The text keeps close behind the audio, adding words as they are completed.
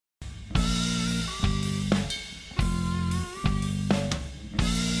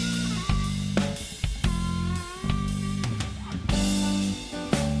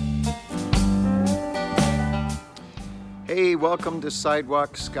Hey, welcome to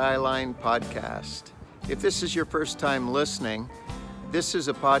Sidewalk Skyline Podcast. If this is your first time listening, this is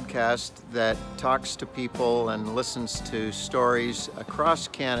a podcast that talks to people and listens to stories across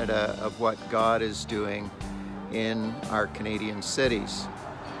Canada of what God is doing in our Canadian cities.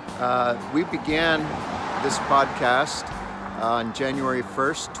 We began this podcast on January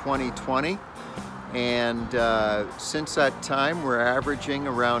 1st, 2020, and since that time we're averaging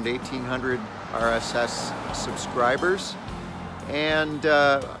around 1,800 RSS subscribers. And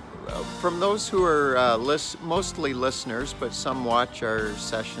from those who are mostly listeners, but some watch our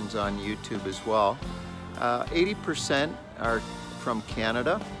sessions on YouTube as well, 80% are from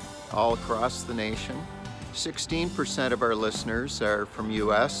Canada, all across the nation. 16% of our listeners are from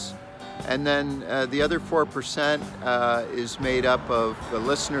US. And then the other 4% is made up of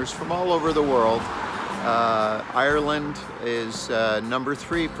listeners from all over the world. Ireland is number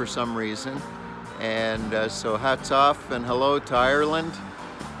 3 for some reason. And so hats off and hello to Ireland,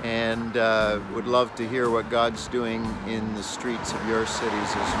 and would love to hear what God's doing in the streets of your cities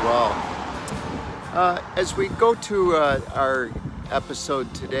as well. As we go to our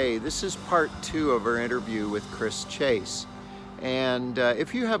episode today, this is part 2 of our interview with Chris Chase. And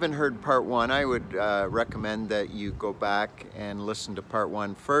if you haven't heard part 1, I would recommend that you go back and listen to part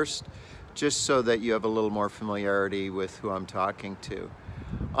 1 first, just so that you have a little more familiarity with who I'm talking to.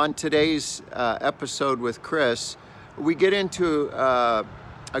 On today's episode with Chris, we get into a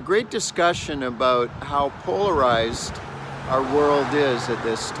great discussion about how polarized our world is at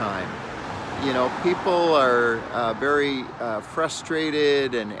this time. You know, people are very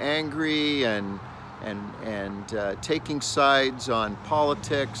frustrated and angry and taking sides on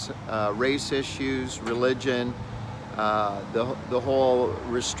politics, race issues, religion, the whole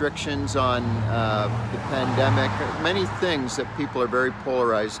restrictions on the pandemic, many things that people are very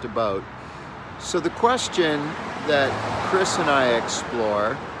polarized about. So the question that Chris and I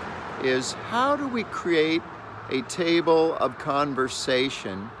explore is, how do we create a table of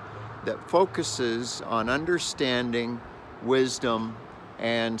conversation that focuses on understanding, wisdom,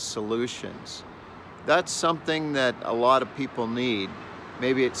 and solutions? That's something that a lot of people need.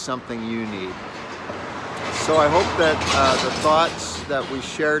 Maybe it's something you need. So I hope that the thoughts that we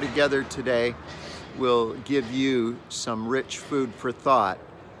share together today will give you some rich food for thought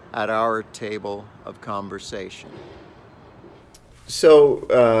at our table of conversation. So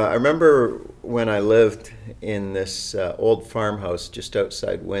I remember when I lived in this old farmhouse just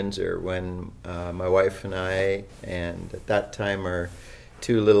outside Windsor, when my wife and I, and at that time our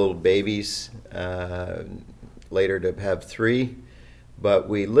 2 little babies, later to have 3, but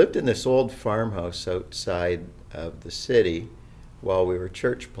we lived in this old farmhouse outside of the city while we were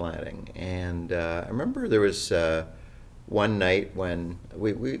church planting. And I remember there was one night when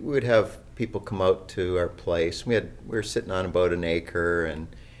we would have people come out to our place. We were sitting on about an acre, and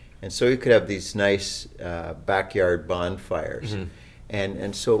so we could have these nice backyard bonfires. Mm-hmm.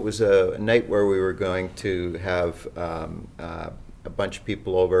 And so it was a night where we were going to have a bunch of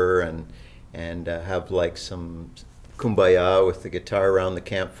people over and have like some kumbaya with the guitar around the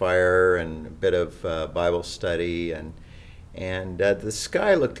campfire and a bit of Bible study, and the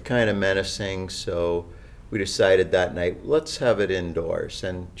sky looked kind of menacing, so we decided that night, let's have it indoors.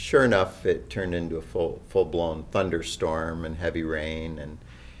 And sure enough, it turned into a full-blown thunderstorm and heavy rain, and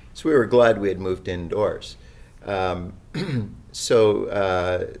so we were glad we had moved indoors. So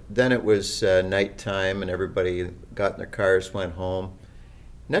then it was nighttime, and everybody got in their cars, went home.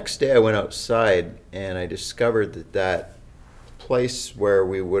 Next day I went outside and I discovered that place where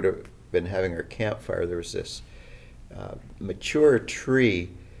we would have been having our campfire, there was this mature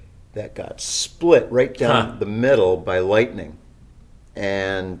tree that got split right down the middle by lightning.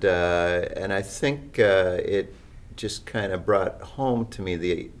 And I think it just kind of brought home to me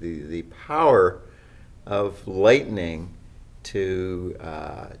the power of lightning to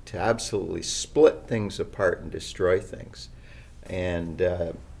absolutely split things apart and destroy things and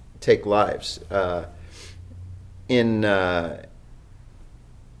take lives. In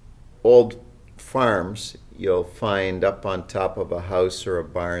old farms, you'll find up on top of a house or a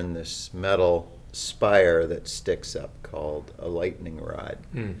barn this metal spire that sticks up called a lightning rod.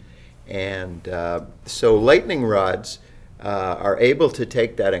 And so lightning rods are able to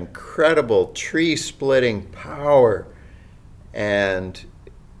take that incredible tree-splitting power and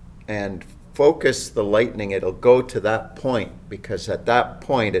focus the lightning. It'll go to that point, because at that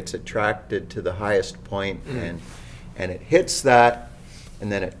point it's attracted to the highest point, and it hits that,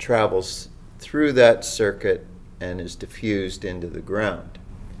 and then it travels through that circuit and is diffused into the ground.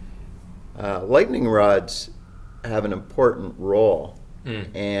 Lightning rods have an important role,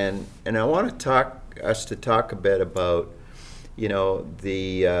 and I want to talk a bit about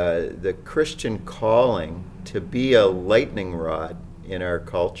the Christian calling to be a lightning rod in our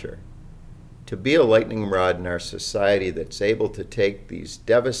culture, to be a lightning rod in our society that's able to take these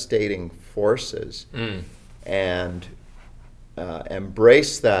devastating forces and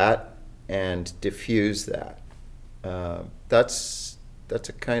embrace that and diffuse that. That's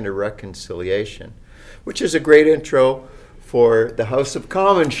a kind of reconciliation, which is a great intro for the House of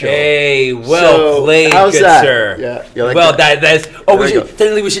Commons show. Hey, well played, how's good that? sir. Yeah, you like well, that? that's.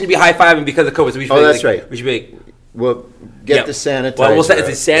 Technically, we shouldn't be high fiving because of COVID. So we should that's right. We should be. We'll get the sanitizer. Well, we'll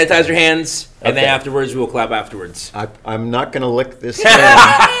sanitize your hands, and then Okay. afterwards we'll clap afterwards. I'm not going to lick this hand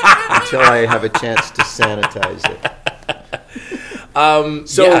until I have a chance to sanitize it.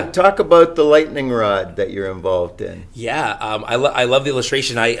 Talk about the lightning rod that you're involved in. Yeah, I love the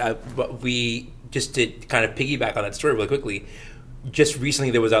illustration. We just to kind of piggyback on that story really quickly. Just recently,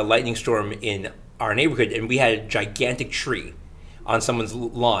 there was a lightning storm in our neighborhood, and we had a gigantic tree on someone's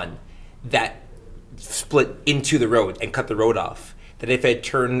lawn that split into the road and cut the road off. That if it had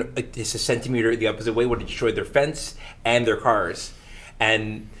turned just a centimeter the opposite way, would have destroyed their fence and their cars.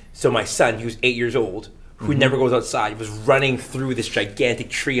 And so my son, who's 8 years old, who never goes outside, was running through this gigantic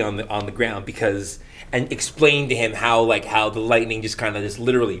tree on the ground and explaining to him how the lightning just kind of just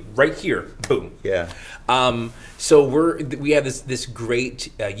literally right here, boom. Yeah. So we have this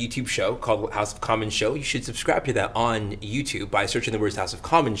great YouTube show called House of Commons Show. You should subscribe to that on YouTube by searching the words House of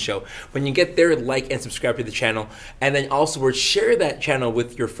Commons Show. When you get there, like and subscribe to the channel, and then also share that channel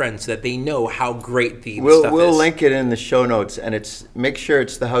with your friends so that they know how great the stuff is. We'll link it in the show notes, and make sure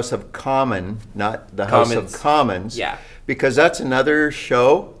it's the House of Common, not the House of Commons. Yeah. Because that's another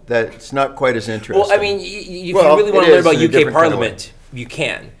show that's not quite as interesting. Well, I mean, if you really want to learn about UK Parliament, you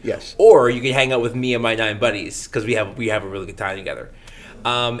can. Yes. Or you can hang out with me and my 9 buddies because we have a really good time together.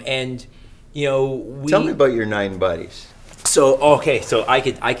 And tell me about your 9 buddies. So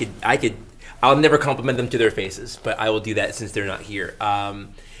I'll never compliment them to their faces, but I will do that since they're not here.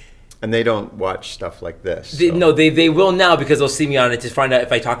 And they don't watch stuff like this. No, they will now because they'll see me on it to find out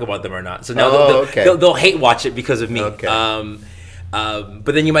if I talk about them or not. So now they'll hate watch it because of me. Okay. But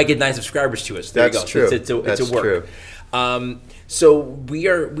then you might get 9 subscribers to us. There That's you go. True. It's a work. True. So we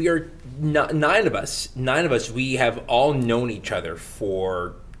are 9 of us. 9 of us. We have all known each other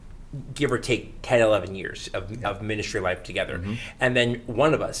for give or take 10, 11 years of ministry life together. Mm-hmm. And then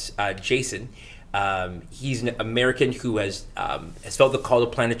one of us, Jason. He's an American who has felt the call to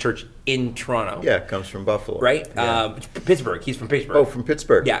plant a church in Toronto. Yeah, comes from Buffalo. Right? Yeah. Pittsburgh. He's from Pittsburgh. Oh, from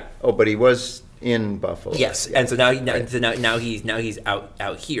Pittsburgh. Yeah. Oh, but he was in Buffalo. Yes, yeah. And so now he's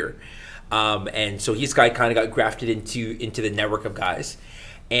out here, and so he's kind of got grafted into the network of guys,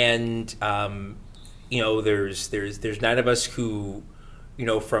 and there's 9 of us who,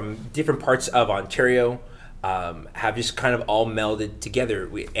 from different parts of Ontario. Have just kind of all melded together.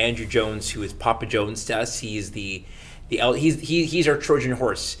 Andrew Jones, who is Papa Jones to us, he's he's our Trojan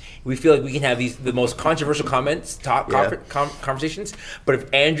horse. We feel like we can have the most controversial conversations, but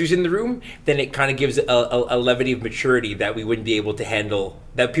if Andrew's in the room, then it kind of gives a levity of maturity that we wouldn't be able to handle.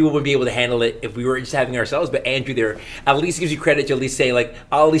 That people wouldn't be able to handle it if we were just having ourselves. But Andrew there at least gives you credit to at least say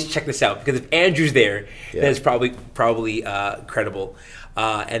I'll at least check this out, because if Andrew's there, then it's probably credible.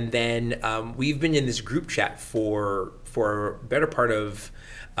 And then we've been in this group chat for a better part of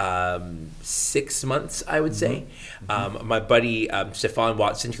 6 months, I would say. Mm-hmm. My buddy Stefan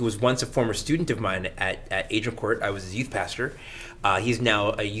Watson, who was once a former student of mine at Agincourt, I was his youth pastor. He's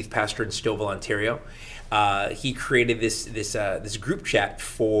now a youth pastor in Stouffville, Ontario. He created this group chat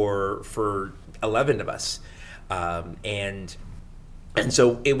for 11 of us, and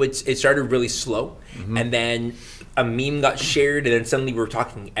so it started really slow, and then a meme got shared, and then suddenly we were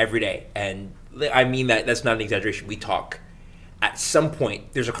talking every day. And I mean that's not an exaggeration. We talk. At some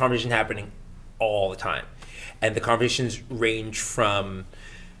point, there's a conversation happening all the time. And the conversations range from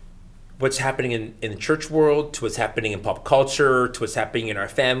what's happening in the church world, to what's happening in pop culture, to what's happening in our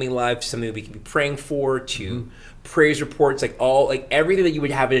family life, something that we can be praying for, to praise reports, everything that you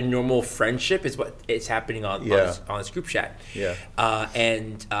would have in a normal friendship is what is happening on this group chat. Yeah.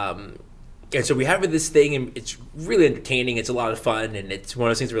 And so we have this thing, and it's really entertaining. It's a lot of fun, and it's one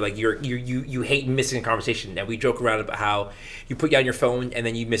of those things where you hate missing a conversation. And we joke around about how you put down your phone and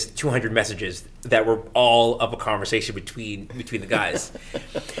then you miss 200 messages that were all of a conversation between the guys.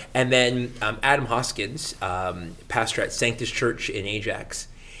 And then Adam Hoskins, pastor at Sanctus Church in Ajax,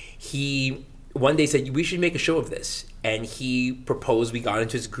 he one day said we should make a show of this, and he proposed. We got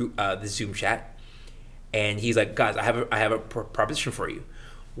into his group, the Zoom chat, and he's like, "Guys, I have a proposition for you.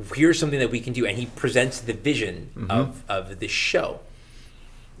 Here's something that we can do," and he presents the vision of this show.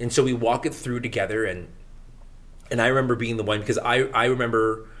 And so we walk it through together, and And I remember being the one, because I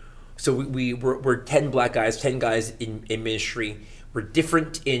remember, so we're 10 black guys, 10 guys in ministry. We're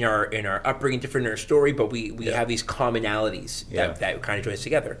different in our upbringing, different in our story, but we have these commonalities that kind of join us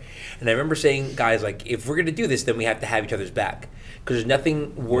together. And I remember saying, guys, like, if we're going to do this, then we have to have each other's back. Because there's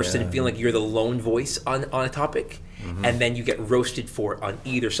nothing worse than feeling like you're the lone voice on a topic, and then you get roasted for it on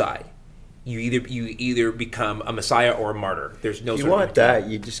either side. You either become a messiah or a martyr. There's no. If you want that,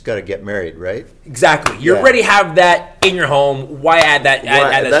 you just got to get married, right? Exactly. You already have that in your home. Why add that?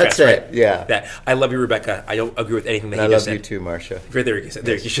 Add that that's stress, it. right? Yeah. That I love you, Rebecca. I don't agree with anything that And you I just love said. you too, Marcia. There you go.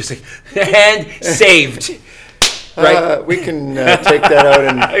 There, you just like, and saved. Right. We can take that out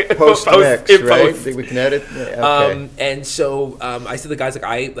and post mix, right? Post. We can edit. Okay. And so I said to the guys,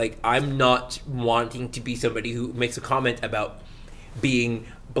 I'm not wanting to be somebody who makes a comment about being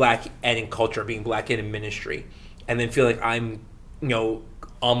black and in culture, being black and in ministry, and then feel like I'm,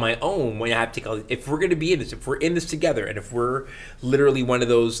 on my own when I have to take all. If we're going to be in this, if we're in this together, and if we're literally one of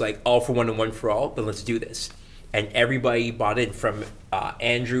those like all for one and one for all, then let's do this. And everybody bought in, from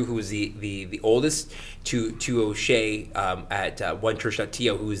Andrew, who was the oldest, to O'Shea at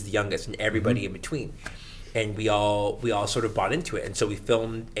OneChurch.to, who was the youngest, and everybody in between. And we all sort of bought into it. And so we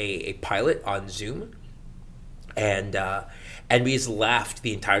filmed a pilot on Zoom, and we just laughed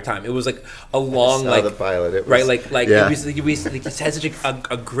the entire time. It was like a long, the pilot, it was, right, yeah. we just had such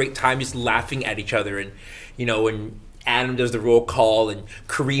a great time just laughing at each other, and and Adam does the roll call, and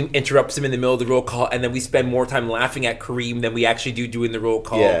Kareem interrupts him in the middle of the roll call, and then we spend more time laughing at Kareem than we actually do doing the roll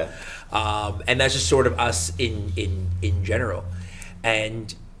call. Yeah. And that's just sort of us in general.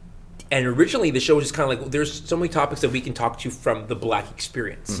 And originally the show was just kind of like, there's so many topics that we can talk to from the black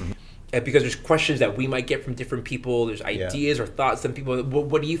experience. And because there's questions that we might get from different people, there's ideas or thoughts that people, well,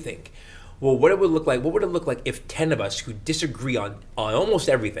 what do you think? Well, what would it look like if 10 of us who disagree on almost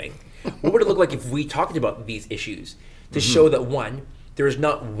everything, what would it look like if we talked about these issues to show that, one, there is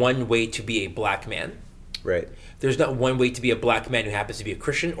not one way to be a black man. Right. There's not one way to be a black man who happens to be a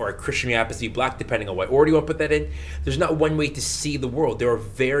Christian, or a Christian who happens to be black, depending on what order you want to put that in. There's not one way to see the world. There are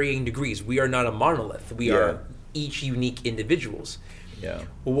varying degrees. We are not a monolith. We are each unique individuals. Yeah.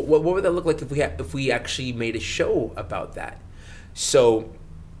 What would that look like if we actually made a show about that? So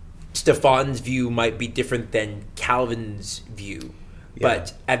Stefan's view might be different than Calvin's view.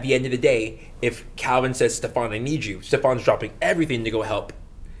 But at the end of the day, if Calvin says, Stefan, I need you, Stefan's dropping everything to go help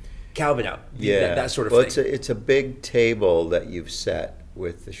Calvin out. Yeah. That sort of thing. It's a big table that you've set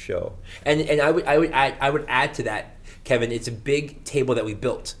with the show. And I would add to that, Kevin, it's a big table that we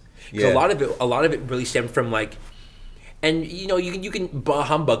built. Because a lot of it really stemmed from like, and you can bah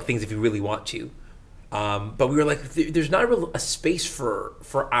humbug things if you really want to. But we were like, there's not a space for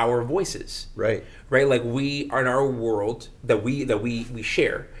our voices, right? Like we are in our world that we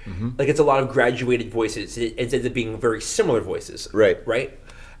share. Like it's a lot of graduated voices. It ends up being very similar voices, right?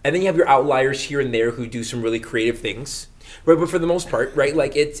 And then you have your outliers here and there who do some really creative things, right? But for the most part, right,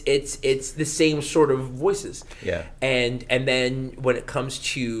 like it's the same sort of voices. Yeah. And then when it comes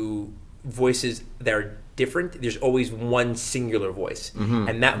to voices that are different, there's always one singular voice,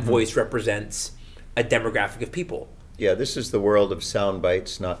 and that voice represents a demographic of people. Yeah, this is the world of sound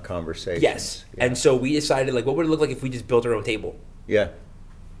bites, not conversations. Yes. Yeah. And so we decided, like, what would it look like if we just built our own table? Yeah.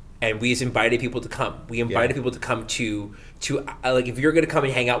 And we just invited people to come. We invited people to come to like, if you're going to come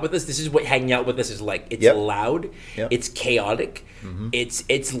and hang out with us, this is what hanging out with us is like. It's loud. It's chaotic.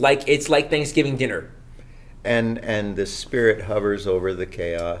 It's like Thanksgiving dinner. And the spirit hovers over the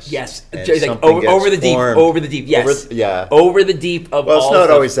chaos. Yes, like over the deep. Yes, over the deep of. Well, it's all not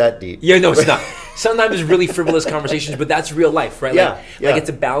stuff. always that deep. Yeah, no, it's not. Sometimes it's really frivolous conversations, but that's real life, right? Like it's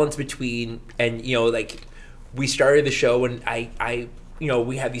a balance between, and like we started the show, and I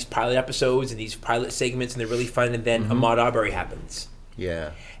we have these pilot episodes and these pilot segments, and they're really fun, and then Ahmaud Arbery happens.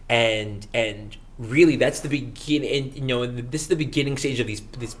 Yeah, and really, that's the beginning. This is the beginning stage of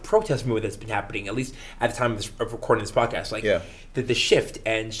this protest movement that's been happening, at least at the time of recording this podcast. Like the shift,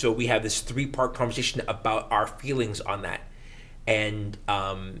 and so we have this 3-part conversation about our feelings on that, and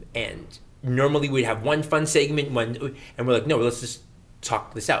normally we'd have one fun segment, and we're like, no, let's just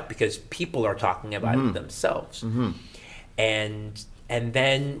talk this out because people are talking about it themselves, and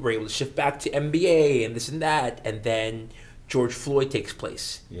then we're able to shift back to NBA and this and that, and then George Floyd takes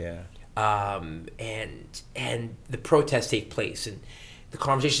place. Yeah. And the protests take place, and the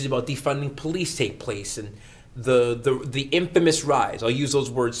conversations about defunding police take place, and the infamous rise, I'll use those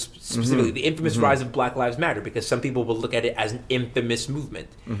words specifically, the infamous rise of Black Lives Matter, because some people will look at it as an infamous movement,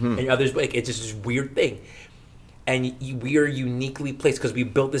 and others, like, it's just this weird thing. And we are uniquely placed because we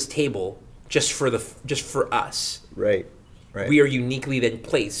built this table just for us. Right. We are uniquely then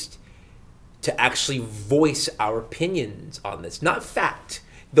placed to actually voice our opinions on this. Not fact,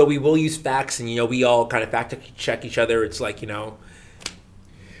 though we will use facts, and we all kind of fact check each other. It's like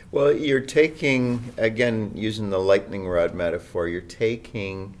Well, you're taking, again, using the lightning rod metaphor, you're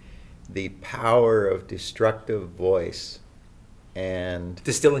taking the power of destructive voice and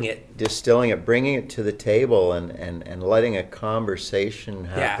distilling it, bringing it to the table, and letting a conversation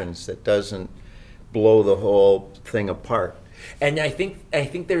happen that doesn't blow the whole thing apart. And I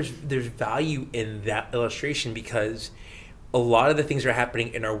think there's value in that illustration, because a lot of the things that are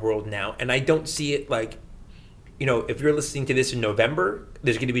happening in our world now, and I don't see it like, if you're listening to this in November,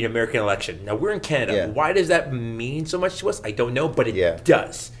 there's going to be an American election. Now, we're in Canada. Yeah. Why does that mean so much to us? I don't know, but it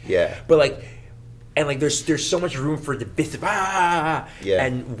does. Yeah. But there's so much room for divisive. Yeah.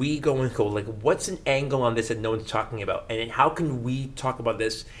 And we go, what's an angle on this that no one's talking about? And then how can we talk about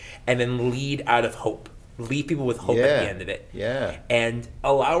this and then lead out of hope? Leave people with hope at the end of it. Yeah. And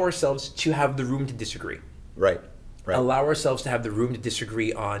allow ourselves to have the room to disagree. Right. Allow ourselves to have the room to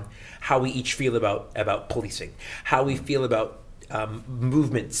disagree on how we each feel about policing, how we feel about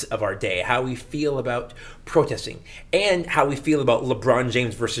movements of our day, how we feel about protesting, and how we feel about LeBron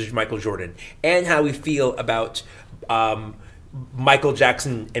James versus Michael Jordan, and how we feel about Michael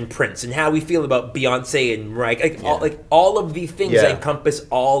Jackson and Prince, and how we feel about Beyonce and Mariah, all of these things that encompass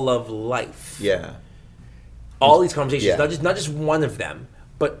all of life. Yeah. All these conversations, not just one of them,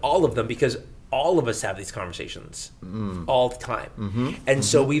 but all of them, because all of us have these conversations all the time. And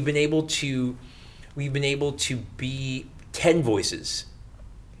so we've been able to be 10 voices,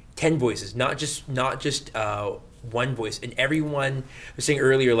 not just one voice. And everyone was saying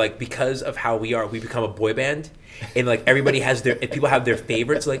earlier, because of how we become a boy band, and everybody has people have their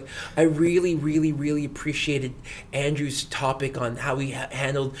favorites. I really, really, really appreciated Andrew's topic on how he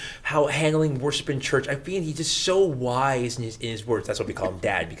handling worship in church. I feel he's just so wise in his words. That's why we call him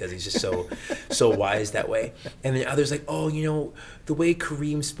Dad, because he's just so wise that way. And then others the way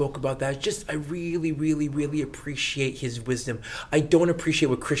Kareem spoke about that, I really, really, really appreciate his wisdom. I don't appreciate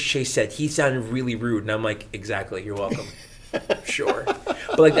what Chris Chase said. He sounded really rude, and I'm like, exactly, you're welcome. Sure.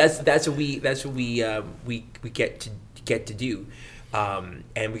 But that's what we get to do,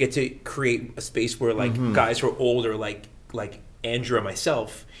 and we get to create a space where guys who are older, like Andrew and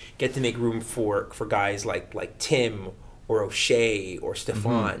myself, get to make room for guys like Tim or O'Shea or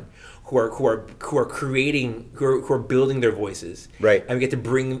Stefan, who are creating, who are building their voices, right? And we get to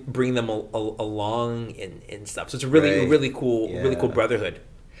bring them along and stuff. So it's a really cool brotherhood.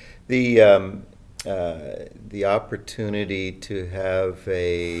 The opportunity to have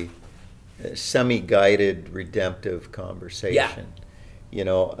a semi-guided redemptive conversation.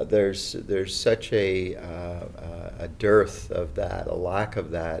 There's such a dearth of that, a lack of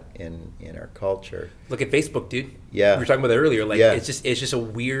that in our culture. Look at Facebook, dude. Yeah, we were talking about that earlier. It's just a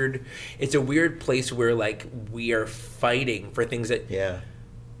weird place where we are fighting for things that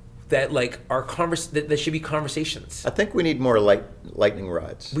that are that should be conversations. I think we need more lightning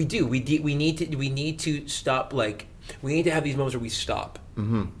rods. We do. We need to stop. We need to have these moments where we stop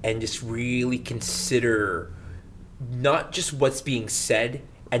and just really consider not just what's being said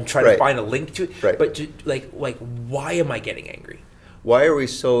and try to find a link to it, but to, why am I getting angry? Why are we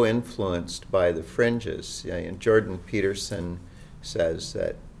so influenced by the fringes? And Jordan Peterson says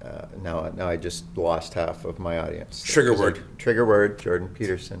that. Now I just lost half of my audience. Trigger word, Jordan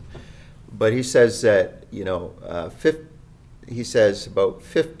Peterson. But he says that, he says about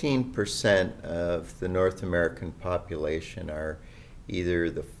 15% of the North American population are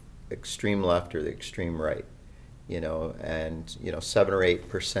either the extreme left or the extreme right, and 7 or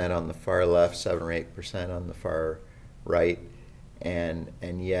 8% on the far left, 7 or 8% on the far right, and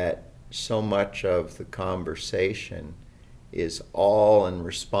yet so much of the conversation is all in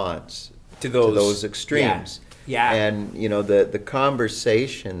response to those extremes. Yeah. And the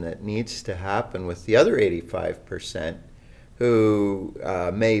conversation that needs to happen with the other 85% who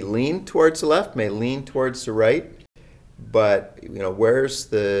may lean towards the left, may lean towards the right, but where is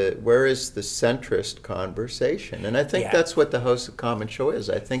the centrist conversation? And I think that's what the House of Commons show is.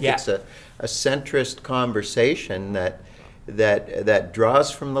 I think it's a centrist conversation that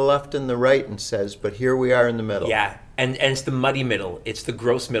draws from the left and the right and says, but here we are in the middle. Yeah. And it's the muddy middle. It's the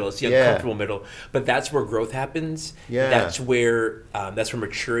gross middle. It's the uncomfortable middle. But that's where growth happens. Yeah. That's where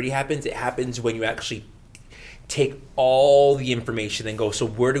maturity happens. It happens when you actually take all the information and go, so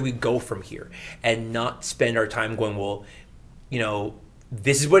where do we go from here? And not spend our time going, well,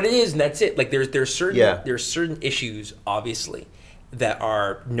 this is what it is and that's it. There's certain issues, obviously, that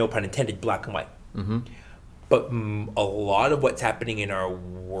are, no pun intended, black and white. Mm-hmm. But a lot of what's happening in our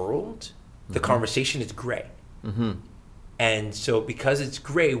world, the conversation is gray. Mm-hmm. And so because it's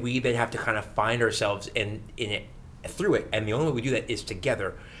gray, we then have to kind of find ourselves in it through it. And the only way we do that is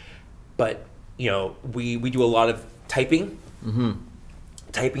together. But, we do a lot of typing. Mm-hmm.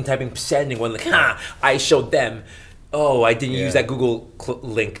 Typing, sending one like, I showed them. Oh, I didn't use that Google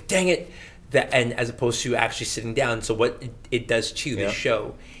link. Dang it. And as opposed to actually sitting down. So what it does to the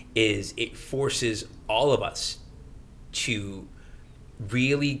show is it forces all of us to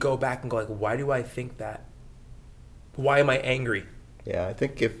really go back and go like, why do I think that? Why am I angry? Yeah, I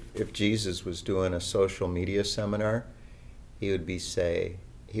think if Jesus was doing a social media seminar, he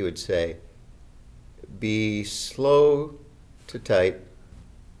would say, be slow to type,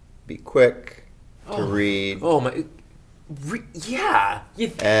 be quick to read. Oh my, yeah.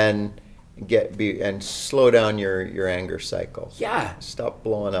 And slow down your anger cycle. Yeah. Stop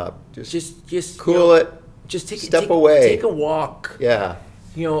blowing up. Just cool it. Just step away. Take a walk. Yeah.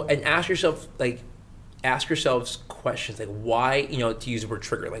 And ask yourselves questions like why, to use the word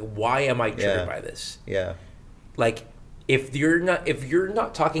trigger, like why am I triggered by this? Yeah. Like if you're not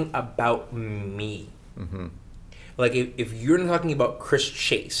talking about me, mm-hmm. like if you're not talking about Chris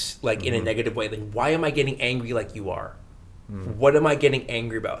Chase, like mm-hmm. in a negative way, then why am I getting angry like you are? Mm. What am I getting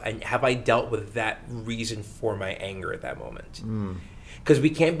angry about? And have I dealt with that reason for my anger at that moment? Because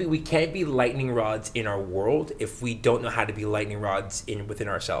we can't be lightning rods in our world if we don't know how to be lightning rods within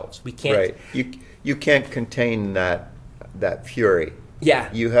ourselves. We can't. Right. You can't contain that fury. Yeah.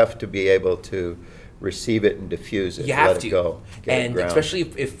 You have to be able to receive it and diffuse it. You have let to it go. And especially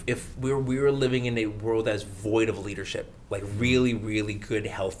if we were living in a world that's void of leadership, like really, really good,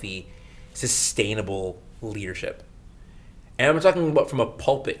 healthy, sustainable leadership. And I'm not talking about from a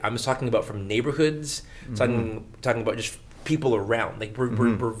pulpit. I'm just talking about from neighborhoods. Mm-hmm. Talking about just people around. Like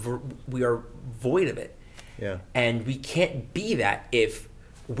we are void of it. Yeah. And we can't be that if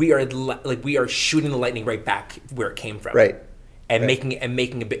we are shooting the lightning right back where it came from. Right. And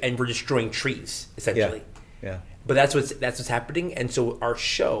making a bit, and we're destroying trees essentially. Yeah. But that's what's happening. And so our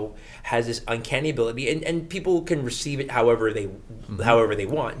show has this uncanny ability, and people can receive it however they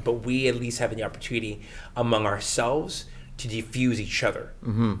want. But we at least have the opportunity among ourselves to diffuse each other.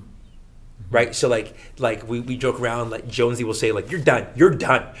 Mm-hmm. Right? So like we joke around, like Jonesy will say like, you're done.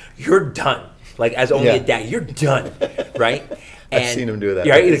 Like as only a dad, you're done. Right? And, I've seen him do that.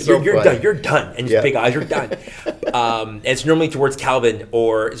 Right? Like, you're done. And his big eyes, you're done. It's normally towards Calvin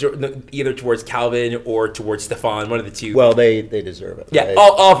or either towards Calvin or towards Stefan, one of the two. Well, they deserve it. Yeah, right?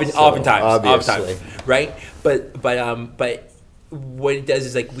 oftentimes. Obviously. Right? But what it does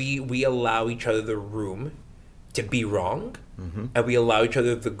is like we allow each other the room to be wrong, mm-hmm. and we allow each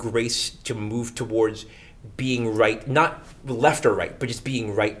other the grace to move towards being right, not left or right, but just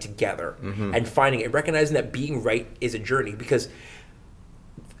being right together, mm-hmm. and finding it, recognizing that being right is a journey because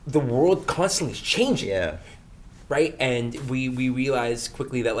the world constantly is changing. Yeah. Right? And we realize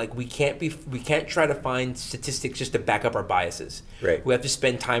quickly that like we can't try to find statistics just to back up our biases. Right. We have to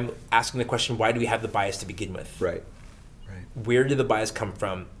spend time asking the question, why do we have the bias to begin with? Right. Where did the bias come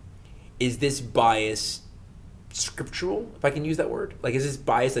from? Is this bias scriptural, if I can use that word? Like, is this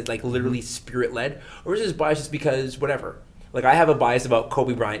bias that's like literally spirit led, or is this bias just because whatever? Like, I have a bias about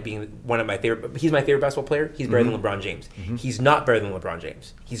Kobe Bryant being one of my favorite. He's my favorite basketball player. He's better than LeBron James. Mm-hmm. He's not better than LeBron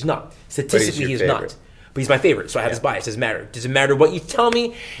James. He's not. Statistically, he's not. But he's my favorite, so I have this bias. Doesn't matter. Doesn't matter what you tell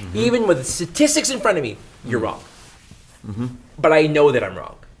me, even with the statistics in front of me, you're wrong. Mm-hmm. But I know that I'm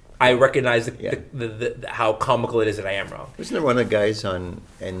wrong. I recognize the how comical it is that I am wrong. Isn't there one of the guys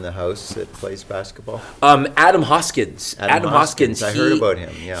in the house that plays basketball? Adam Hoskins. Adam Hoskins. I heard about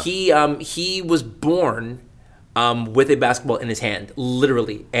him. Yeah. He was born with a basketball in his hand,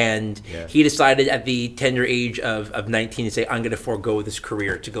 literally, and he decided at the tender age of 19 to say, "I'm going to forego this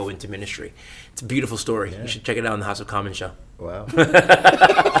career to go into ministry." It's a beautiful story. You should check it out on the House of Commons show. Wow.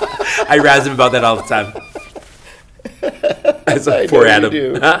 I razz him about that all the time. So poor Adam.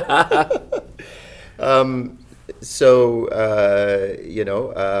 You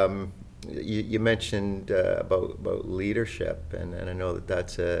mentioned about leadership, and I know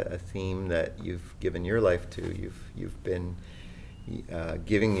that's a theme that you've given your life to. You've been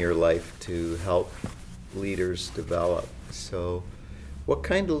giving your life to help leaders develop. So, what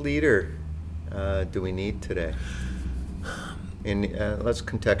kind of leader do we need today? Let's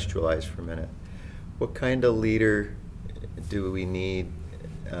contextualize for a minute. What kind of leader do we need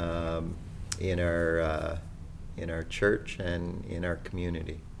in our church and in our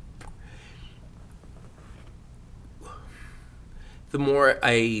community? The more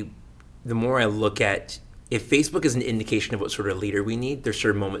I look at, if Facebook is an indication of what sort of leader we need, there's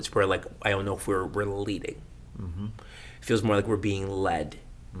certain moments where like I don't know if we're leading. Mm-hmm. It feels more like we're being led.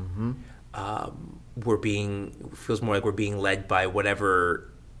 Mm-hmm. feels more like we're being led by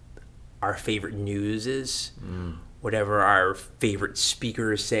whatever our favorite news is, whatever our favorite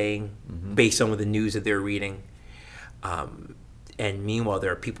speaker is saying, based on the news that they're reading. And meanwhile,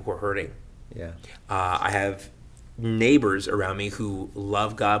 there are people who are hurting. Yeah. I have neighbors around me who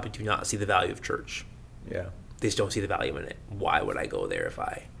love God but do not see the value of church. Yeah. They just don't see the value in it. Why would I go there if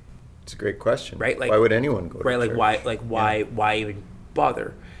I? It's a great question. Right? Like, why would anyone go to right? church? Why even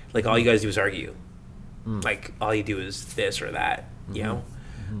bother? Like, all you guys do is argue. Like, all you do is this or that. You know,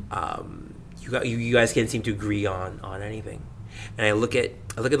 you guys can't seem to agree on anything. And I look at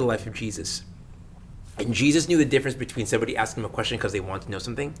the life of Jesus. And Jesus knew the difference between somebody asking him a question because they want to know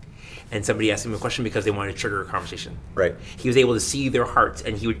something and somebody asking him a question because they wanted to trigger a conversation. Right. He was able to see their hearts,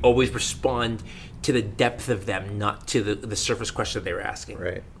 and he would always respond to the depth of them, not to the surface question they were asking.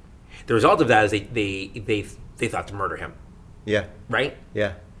 Right. The result of that is they thought to murder him. Yeah. Right?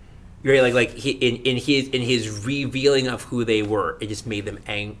 Yeah. Right, like he, in his revealing of who they were, it just made them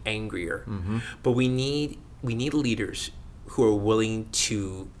angrier. But we need leaders who are willing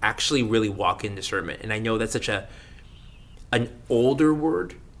to actually really walk in discernment. And I know that's such an older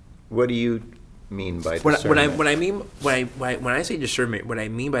word. What do you mean by discernment? When I say discernment, what I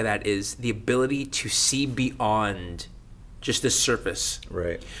mean by that is the ability to see beyond just the surface.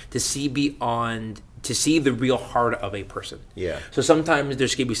 Right. To see the real heart of a person. Yeah. So sometimes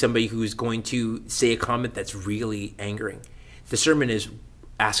there's going to be somebody who's going to say a comment that's really angering. Discernment is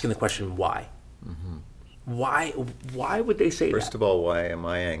asking the question, why? Why would they say that? First of all, why am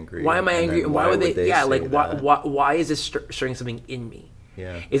I angry? Why am I angry? And Why would they? Yeah, like that? why is this stirring something in me?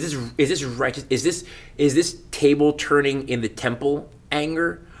 Yeah. Is this righteous? Is this table turning in the temple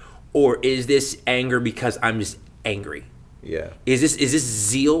anger, or is this anger because I'm just angry? Yeah. Is this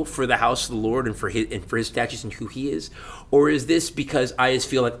zeal for the house of the Lord and for his statutes and who He is, or is this because I just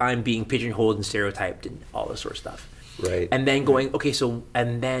feel like I'm being pigeonholed and stereotyped and all this sort of stuff? Right. And then going, okay, so,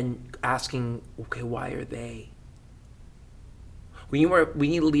 and then asking, okay, why are they? We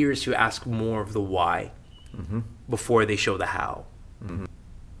need leaders who ask more of the why before they show the how.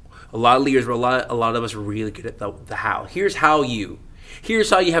 A lot of leaders, a lot of us are really good at the how. Here's how you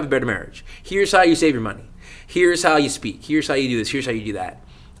have a better marriage. Here's how you save your money. Here's how you speak. Here's how you do this. Here's how you do that.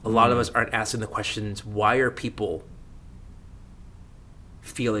 A lot of us aren't asking the questions, why are people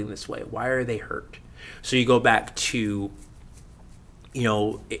feeling this way? Why are they hurt? So you go back to,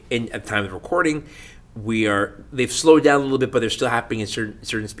 at the time of recording, they've slowed down a little bit, but they're still happening in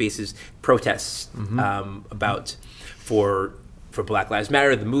certain spaces. Protests about for Black Lives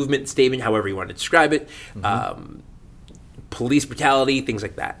Matter, the movement statement, however you want to describe it, police brutality, things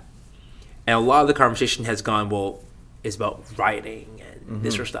like that. And a lot of the conversation has gone, is about rioting and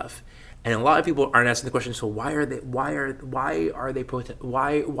this sort of stuff. And a lot of people aren't asking the question, so why are they protesting?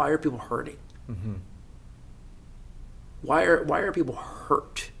 Why are people hurting? Why are people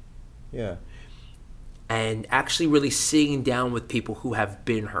hurt? Yeah. And actually really sitting down with people who have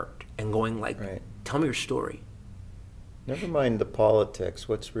been hurt and going tell me your story. Never mind the politics.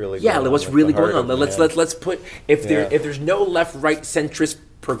 What's really going on? Yeah, what's really going on? Let's put if there's no left, right, centrist,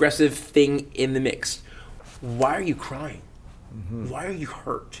 progressive thing in the mix. Why are you crying? Why are you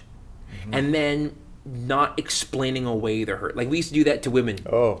hurt? And then not explaining away the hurt. Like we used to do that to women.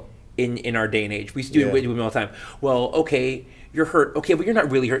 Oh. In our day and age, we used to do it to women all the time. Well, okay, you're hurt. Okay, but you're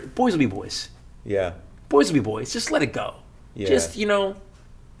not really hurt. Boys will be boys. Yeah. Boys will be boys. Just let it go. Yeah. Just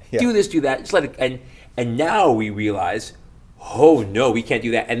do this, do that. Just let it. And now we realize, oh no, we can't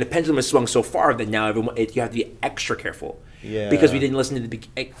do that. And the pendulum has swung so far that now you have to be extra careful. Yeah. Because we didn't listen to the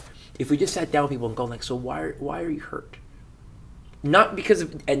beginning. If we just sat down with people and go so why are you hurt? Not because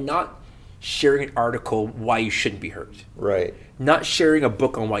of, and not sharing an article why you shouldn't be hurt. Right. Not sharing a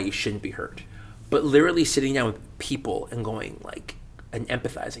book on why you shouldn't be hurt, but literally sitting down with people and going and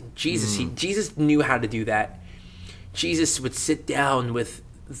empathizing. Jesus knew how to do that. Jesus would sit down with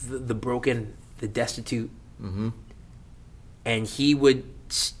the broken, the destitute, and he would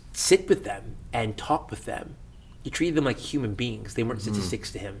sit with them and talk with them. He treated them like human beings. They weren't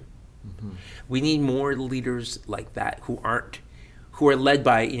statistics to him. We need more leaders like that who are led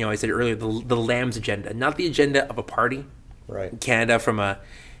by, I said earlier, the Lamb's agenda, not the agenda of a party. Right. In Canada, from a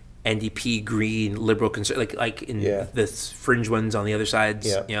NDP, Green, Liberal, Conservative, like in the fringe ones on the other sides,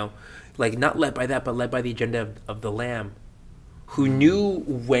 not led by that, but led by the agenda of the Lamb, who knew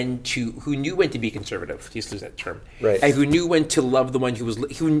when to be conservative. Just use that term, right? And who knew when to love the one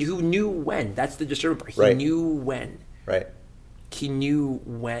who knew when. That's the discernment part. He knew when. Right. He knew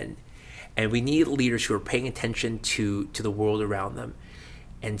when. And we need leaders who are paying attention to the world around them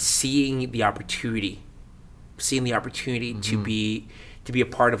and seeing the opportunity to to be a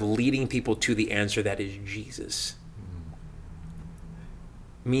part of leading people to the answer that is Jesus.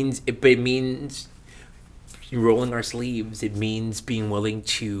 It means rolling our sleeves. It means being willing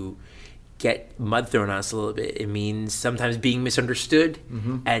to get mud thrown on us a little bit. It means sometimes being misunderstood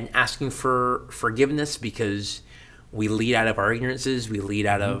and asking for forgiveness because we lead out of our ignorances. We lead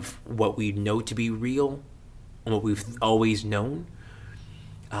out of what we know to be real and what we've always known.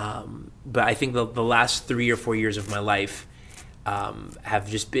 But I think the last 3 or 4 years of my life have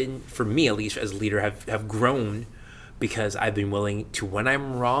just been, for me at least as a leader, have grown because I've been willing to, when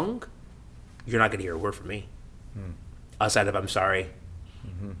I'm wrong, you're not going to hear a word from me. Outside of, I'm sorry,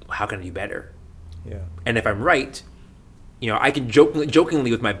 how can I do better? Yeah. And if I'm right, I can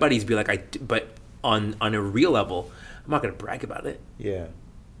jokingly with my buddies be like, but on a real level, I'm not going to brag about it. Yeah.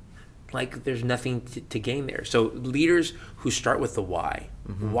 Like, there's nothing to gain there. So leaders who start with the why.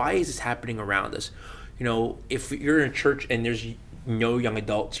 Why is this happening around us? If you're in a church and there's no young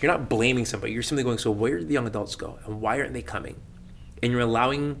adults, you're not blaming somebody. You're simply going, so where did the young adults go? And why aren't they coming? And you're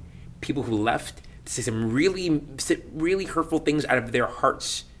allowing people who left to say some really hurtful things out of their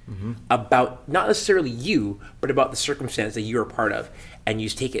hearts about not necessarily you, but about the circumstance that you're a part of. And you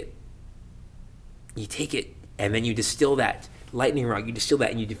just take it. You take it, and then you distill that lightning rod. You distill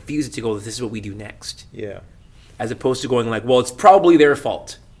that, and you diffuse it to go, this is what we do next. Yeah. As opposed to going like, well, it's probably their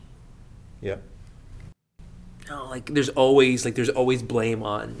fault. Yeah. No, there's always blame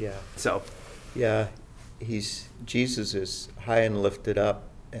on. Yeah. So. Yeah. Jesus is high and lifted up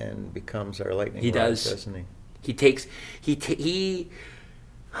and becomes our lightning rod, doesn't he? He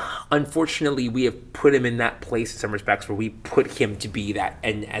unfortunately, we have put him in that place in some respects where we put him to be that,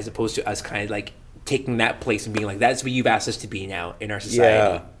 and as opposed to us kind of like taking that place and being like, that's what you've asked us to be now in our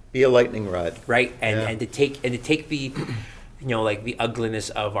society. Yeah, be a lightning rod, right? And to take the the ugliness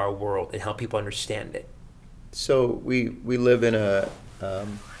of our world and help people understand it. So we live in a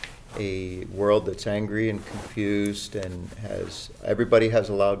world that's angry and confused and everybody has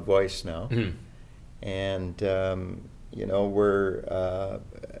a loud voice now, and we're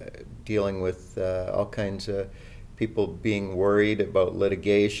dealing with all kinds of people being worried about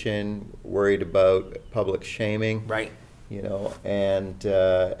litigation, worried about public shaming, right?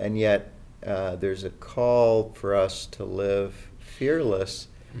 And yet there's a call for us to live fearless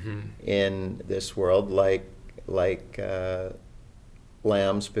in this world, like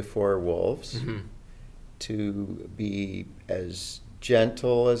lambs before wolves, to be as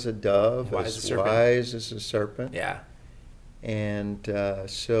gentle as a dove, as wise as a serpent. Yeah. And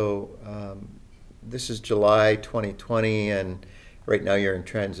so this is July 2020, and right now you're in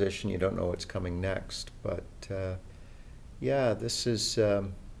transition. You don't know what's coming next. But this is,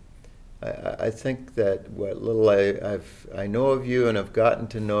 I think that what little I know of you and have gotten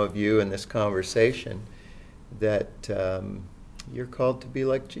to know of you in this conversation, that you're called to be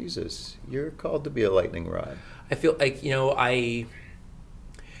like Jesus. You're called to be a lightning rod. I feel like,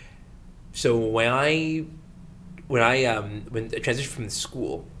 so when I transitioned from the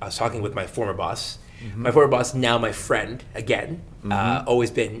school, I was talking with my former boss. My former boss, now my friend, again,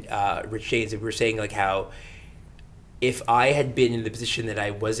 always been Rich James, and we were saying like how if I had been in the position that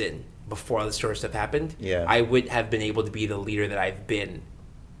I was in before all this sort of stuff happened, I would have been able to be the leader that I've been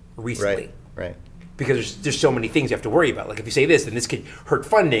recently. Right. Because there's so many things you have to worry about. Like if you say this, then this could hurt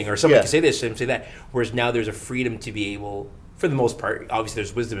funding, or somebody could say this and say that. Whereas now there's a freedom to be able, for the most part, obviously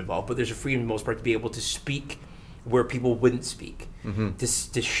there's wisdom involved, but there's a freedom for the most part to be able to speak where people wouldn't speak,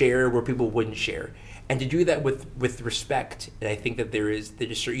 to share where people wouldn't share, and to do that with respect. And I think that there is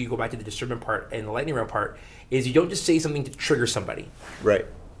you go back to the discernment part and the lightning round part, is you don't just say something to trigger somebody. Right.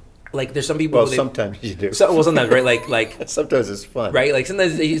 Like there's some people. Well, sometimes you do. Sometimes, right? Like sometimes it's fun, right? Like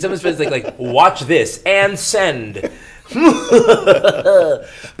sometimes it's like watch this and send. But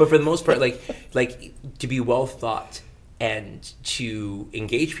for the most part, like to be well thought and to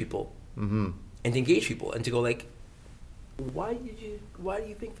engage people, and to engage people and to go like, why do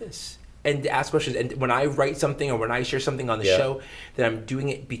you think this? And to ask questions. And when I write something or when I share something on the show, then I'm doing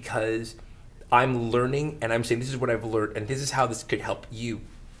it because I'm learning and I'm saying this is what I've learned and this is how this could help you.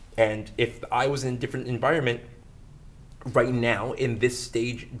 And if I was in a different environment right now in this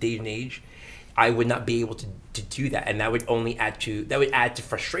day and age, I would not be able to do that, and that would only add to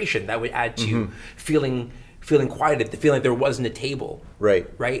frustration. That would add to feeling quieted, the feeling like there wasn't a table. Right.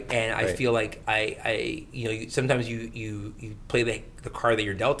 And I feel like I sometimes you play the card that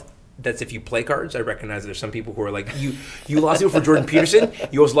you're dealt. That's if you play cards. I recognize there's some people who are like, you lost people for Jordan Peterson.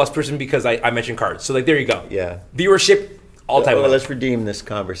 You also lost person because I mentioned cards. So like there you go. Yeah. Viewership. All time. Let's redeem this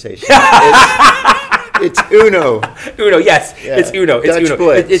conversation. It's Uno. Uno, yes. Yeah. It's Uno. It's Dutch Uno.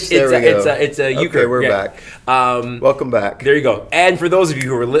 Blitz. There we go. It's a euchre. Okay, we're yeah. back. Welcome back. There you go. And for those of you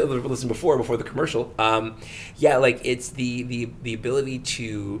who were listening before the commercial, like it's the ability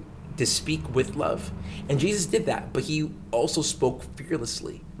to speak with love, and Jesus did that, but he also spoke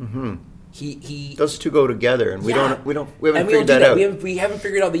fearlessly. Mm-hmm. He those two go together, and we haven't and figured that out. We haven't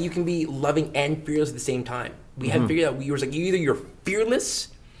figured out that you can be loving and fearless at the same time. We haven't figured out. We were like, either you're fearless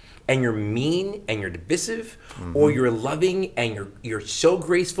and you're mean and you're divisive, or you're loving and you're so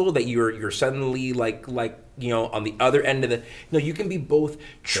graceful that you're suddenly like on the other end of the. No, you can be both.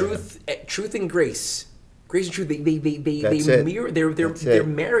 Truth and grace. Grace and truth. They mirror. They're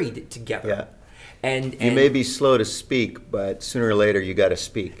married together. Yeah. And you may be slow to speak, but sooner or later you got to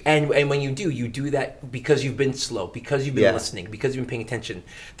speak. And when you do that because you've been slow, because you've been listening, because you've been paying attention.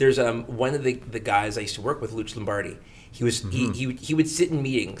 There's one of the guys I used to work with, Luch Lombardi. He was he would sit in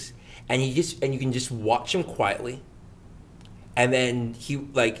meetings, and you can just watch him quietly. And then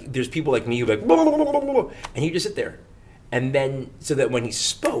there's people like me who like, blah, blah, blah, blah, blah, and he'd just sit there, and then so that when he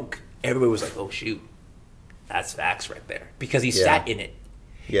spoke, everybody was like, oh shoot, that's facts right there, because he sat in it.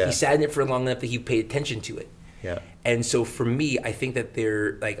 Yeah. He sat in it for long enough that he paid attention to it. Yeah. And so for me, I think that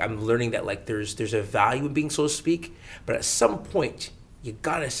I'm learning that there's a value in being slow to speak, but at some point you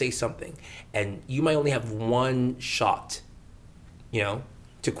gotta say something, and you might only have one shot.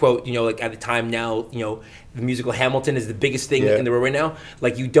 To quote, at the time now, the musical Hamilton is the biggest thing in the world right now.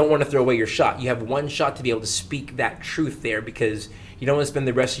 Like, you don't want to throw away your shot. You have one shot to be able to speak that truth there, because you don't want to spend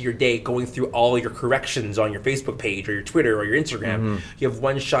the rest of your day going through all your corrections on your Facebook page or your Twitter or your Instagram. You have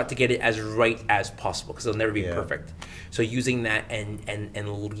one shot to get it as right as possible, because it'll never be perfect. So using that and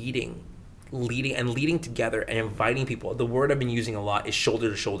leading together and inviting people. The word I've been using a lot is shoulder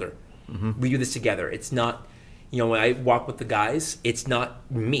to shoulder. We do this together. It's not, when I walk with the guys, it's not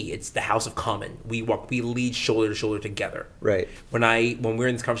me. It's the House of Common. We lead shoulder to shoulder together. Right. When we're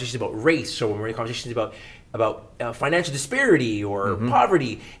in these conversations about race, or when we're in conversations about financial disparity or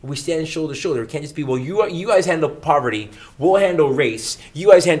poverty, we stand shoulder to shoulder. It can't just be, well, you guys handle poverty, we'll handle race,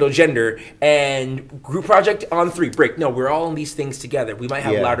 you guys handle gender, and group project on 3, break. No, we're all in these things together. We might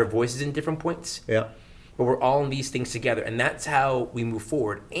have louder voices in different points. Yeah. But we're all in these things together, and that's how we move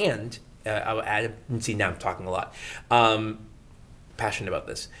forward. And I'll add, and see, now I'm talking a lot. Passionate about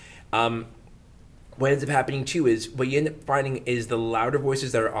this. What ends up happening too is, what you end up finding is the louder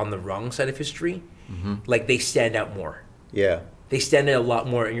voices that are on the wrong side of history, like, they stand out more. Yeah. They stand out a lot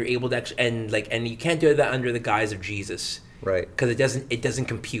more, and you're able to actually, and you can't do that under the guise of Jesus. Right. Because it doesn't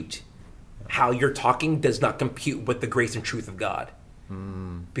compute. How you're talking does not compute with the grace and truth of God.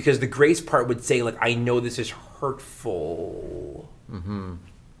 Because the grace part would say, like, I know this is hurtful.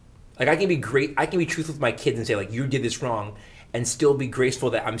 Like, I can be truthful with my kids and say, like, you did this wrong, and still be graceful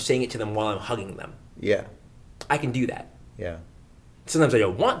that I'm saying it to them while I'm hugging them. Yeah. I can do that. Yeah. Sometimes I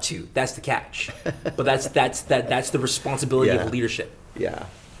don't want to. That's the catch. But that's the responsibility of leadership. Yeah.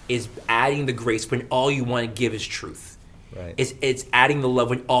 Is adding the grace when all you want to give is truth. Right. It's adding the love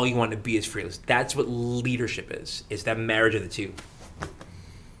when all you want to be is fearless. That's what leadership is. It's that marriage of the two.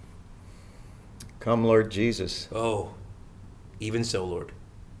 Come, Lord Jesus. Oh, even so, Lord.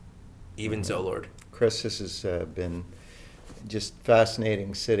 Even so, Lord. Chris, this has been just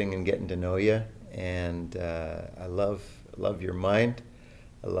fascinating sitting and getting to know you, and I love your mind.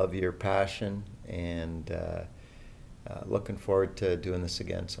 I love your passion, and looking forward to doing this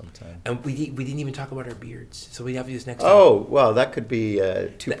again sometime. And we didn't even talk about our beards, so we have to do this next time. Oh, well, that could be a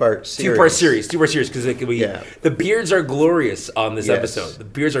two-part series. Two-part series, because it could be. Yeah. The beards are glorious on this episode. The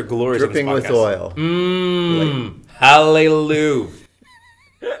beards are glorious dripping on this podcast. Dripping with oil. Hallelujah.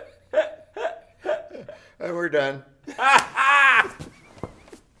 And we're done.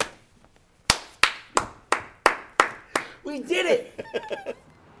 We did it.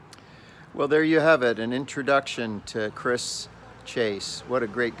 Well, there you have it, an introduction to Chris Chase. What a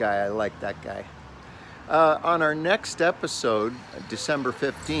great guy. I like that guy. On our next episode, December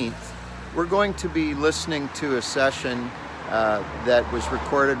 15th, we're going to be listening to a session that was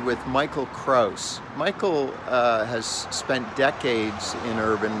recorded with Michael Krause. Michael has spent decades in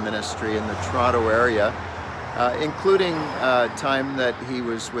urban ministry in the Toronto area, including time that he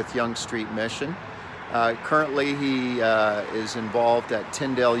was with Yonge Street Mission. Currently, he is involved at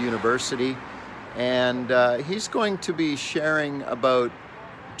Tyndale University, and he's going to be sharing about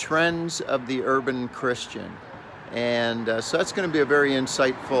trends of the urban Christian. And so that's going to be a very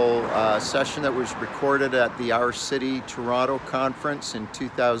insightful session that was recorded at the Our City Toronto conference in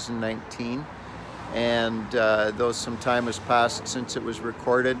 2019. And though some time has passed since it was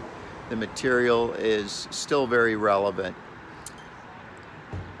recorded, the material is still very relevant.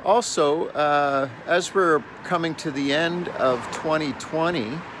 Also, as we're coming to the end of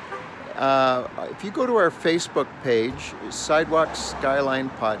 2020, if you go to our Facebook page, Sidewalk Skyline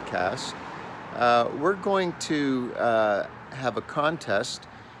Podcast, we're going to have a contest,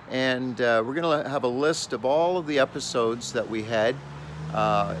 and we're going to have a list of all of the episodes that we had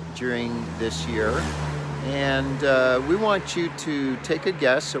during this year. And we want you to take a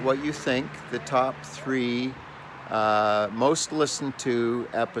guess at what you think the top 3 most listened to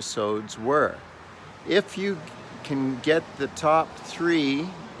episodes were. If you can get the top 3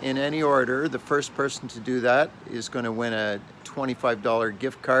 in any order, the first person to do that is going to win a $25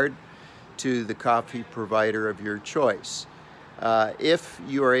 gift card to the coffee provider of your choice. If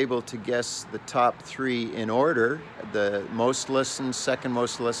you are able to guess the top 3 in order, the most listened, second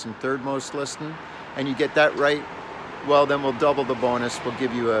most listened, third most listened, and you get that right, well, then we'll double the bonus. We'll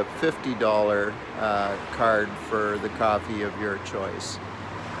give you a $50 card for the coffee of your choice.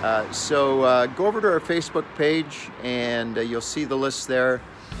 So go over to our Facebook page, and you'll see the list there,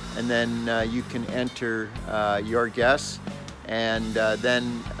 and then you can enter your guess, and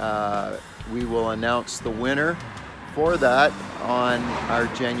then we will announce the winner for that on our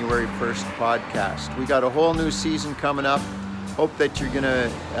January 1st podcast. We got a whole new season coming up. Hope that you're going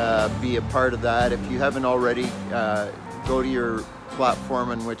to be a part of that. If you haven't already, go to your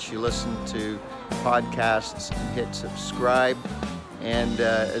platform in which you listen to podcasts and hit subscribe. And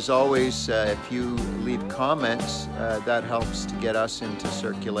as always, if you leave comments, that helps to get us into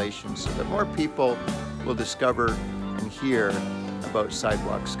circulation so that more people will discover and hear about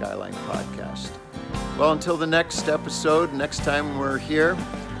Sidewalk Skyline Podcast. Well, until the next episode, next time we're here,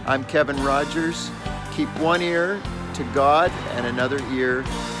 I'm Kevin Rogers. Keep one ear to God and another ear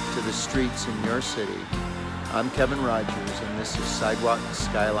to the streets in your city. I'm Kevin Rogers, and this is Sidewalk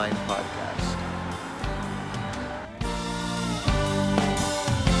Skyline Podcast.